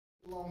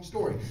Long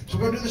story. So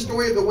we're going to do the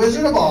story of the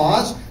Wizard of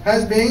Oz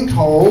as being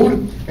told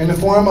in the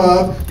form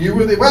of you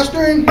were the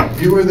Western,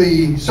 you were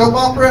the soap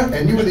opera,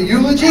 and you were the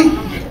eulogy.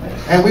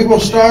 And we will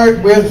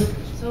start with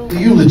the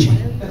eulogy.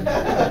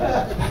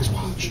 Let's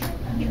watch.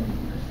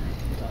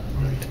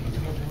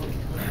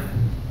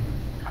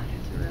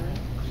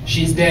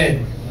 She's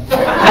dead. That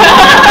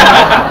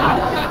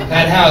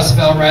house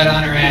fell right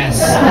on her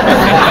ass.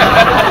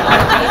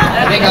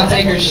 I think I'll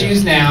take her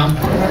shoes now.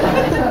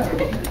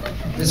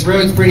 This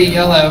road's pretty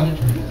yellow.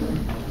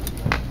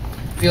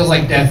 Feels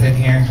like death in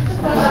here.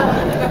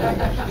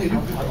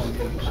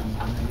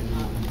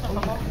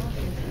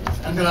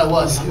 And then I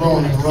was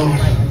alone on the road.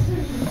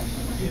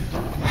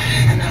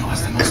 And that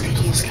was the most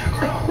beautiful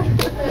scarecrow.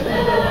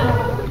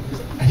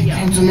 And he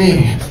came to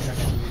me.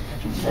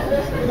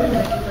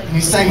 And he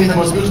sang me the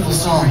most beautiful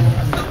song.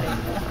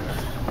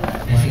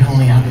 If he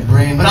only had a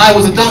brain. But I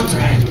was a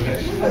doctor.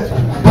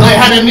 But I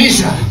had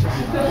amnesia.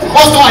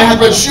 Also, I had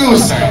red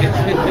shoes.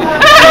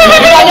 And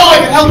I know I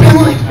can help him.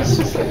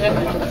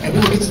 Maybe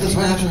we'll get to this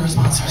right after the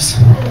sponsors.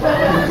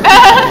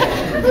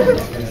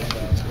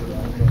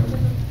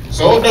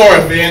 So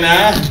Dorothy and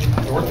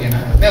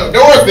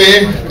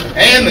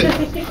the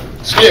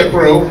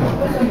Scarecrow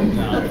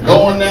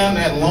going down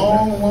that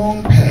long,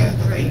 long path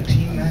of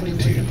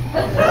 1892.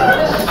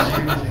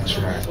 That's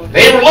right.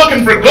 They were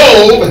looking for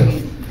gold,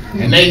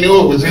 and they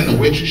knew it was in the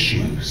witch's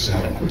shoes. So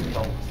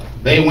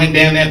they went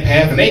down that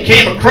path, and they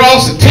came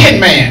across a tin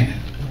man.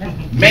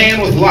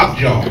 Man with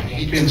lockjaw.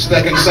 He'd been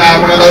stuck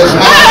inside one of those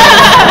mines.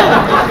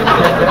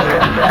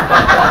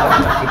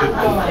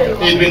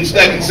 He'd been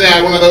stuck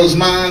inside one of those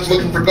mines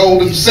looking for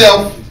gold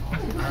himself.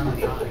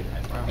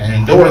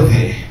 And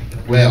Dorothy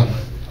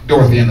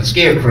and the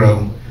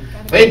Scarecrow,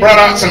 they brought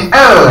out some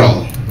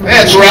Earl.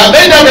 That's right.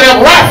 They dug it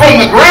up right from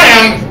the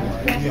ground.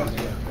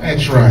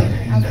 That's right.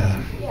 And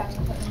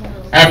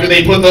after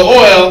they put the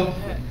oil,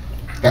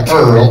 the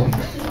Earl,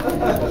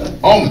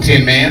 on the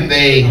Tin Man,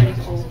 they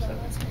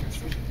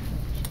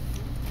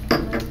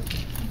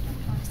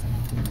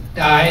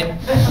died.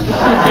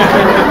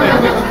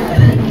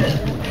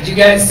 Did you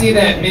guys see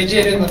that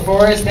midget in the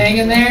forest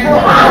hanging there? I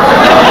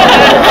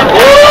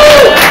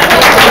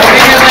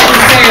think I'd like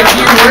to say a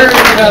few words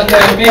about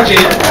that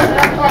midget.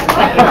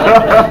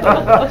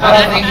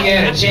 I don't think he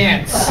had a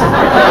chance.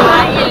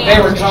 They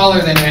were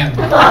taller than him.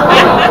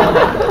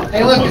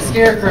 Hey look, a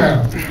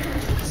Scarecrow.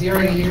 Is he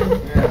already here?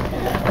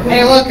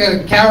 Hey look,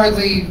 a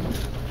cowardly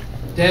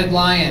dead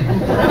lion.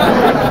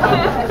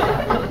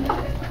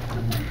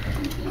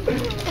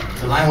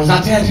 The lion was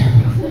not dead.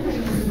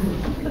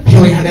 He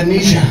only had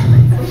amnesia.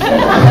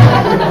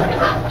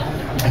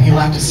 And he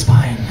lacked a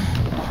spine.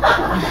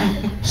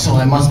 So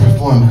I must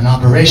perform an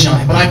operation on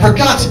him. But I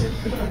forgot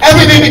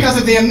everything because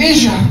of the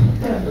amnesia.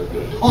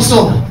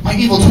 Also, my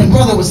evil twin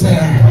brother was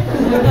there.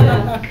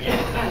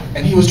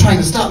 And he was trying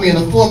to stop me in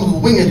the form of a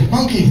winged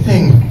monkey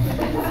thing.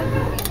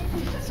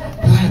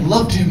 But I had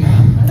loved him.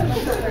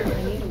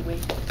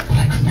 But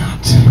I could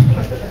not.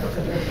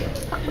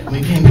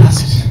 We came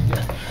past it.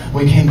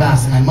 We came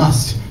past, and I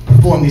must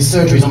perform these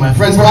surgeries on my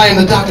friends, for I am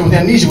the doctor with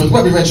amnesia with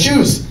ruby red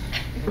shoes.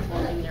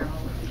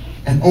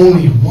 And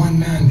only one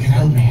man can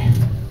help me.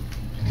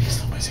 And he's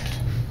the wizard.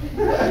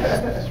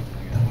 The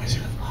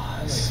Wizard of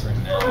Oz.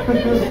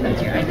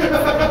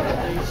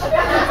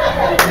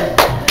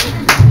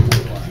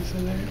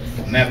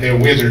 And that there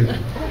wizard,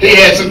 he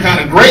had some kind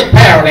of great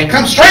power. They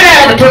come straight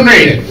out of a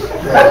tornado.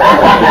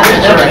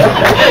 That's right.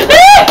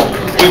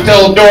 He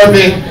told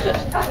Dorothy,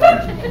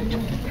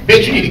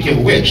 bitch, you need to kill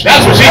a witch.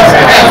 That's what she said.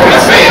 That's what he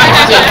said. He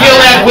said, kill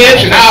that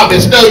witch and I'll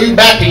bestow you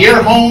back to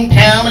your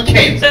hometown of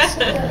Kansas.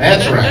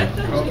 That's right.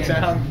 That's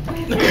right.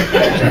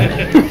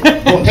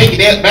 Gonna take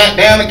you back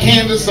down to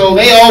Kansas. So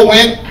they all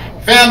went,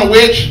 found the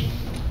witch,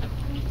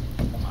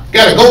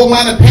 got a gold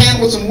minded pan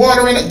with some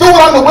water in it, threw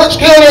it on the witch,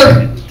 killed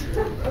her,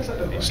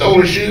 stole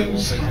her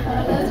shoes,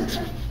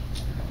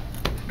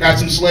 got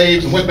some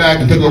slaves and went back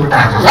and took over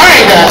Kansas. All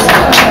right, guys.